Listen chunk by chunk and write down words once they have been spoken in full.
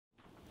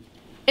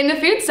In the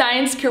Food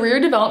Science Career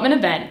Development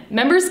event,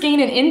 members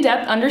gain an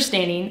in-depth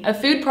understanding of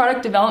food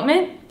product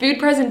development, food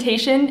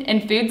presentation,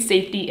 and food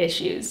safety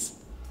issues.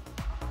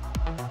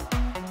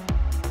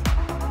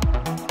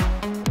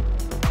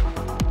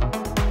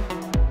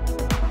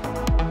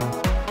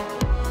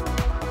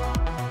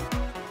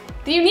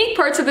 The unique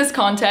parts of this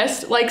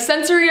contest, like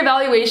sensory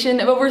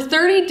evaluation of over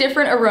 30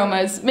 different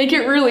aromas, make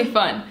it really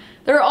fun.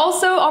 There are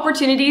also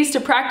opportunities to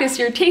practice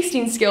your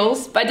tasting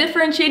skills by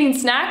differentiating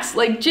snacks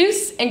like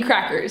juice and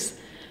crackers.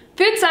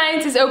 Food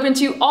Science is open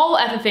to all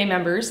FFA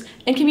members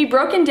and can be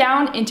broken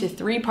down into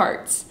 3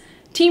 parts: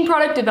 team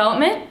product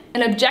development,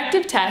 an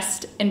objective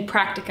test, and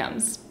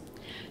practicums.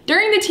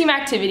 During the team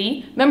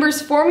activity,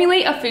 members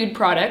formulate a food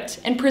product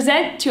and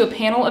present to a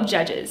panel of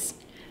judges.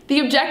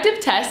 The objective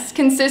test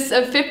consists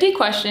of 50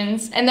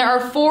 questions, and there are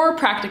 4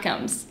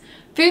 practicums: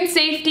 food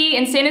safety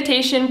and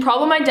sanitation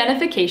problem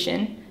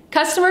identification,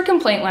 customer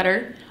complaint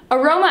letter,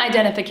 aroma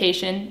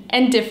identification,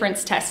 and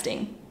difference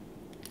testing.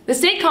 The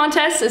state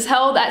contest is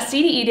held at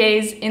CDE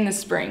days in the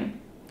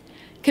spring.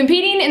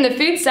 Competing in the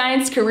Food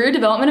Science Career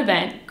Development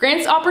event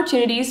grants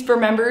opportunities for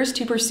members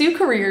to pursue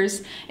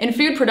careers in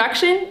food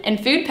production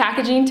and food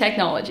packaging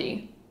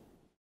technology.